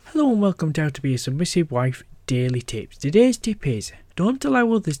Hello and welcome to How to Be a Submissive Wife Daily Tips. Today's tip is, don't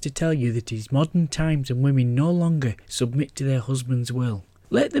allow others to tell you that it is modern times and women no longer submit to their husband's will.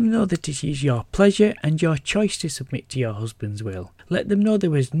 Let them know that it is your pleasure and your choice to submit to your husband's will. Let them know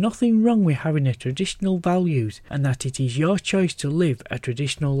there is nothing wrong with having a traditional values and that it is your choice to live a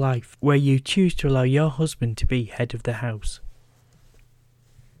traditional life where you choose to allow your husband to be head of the house.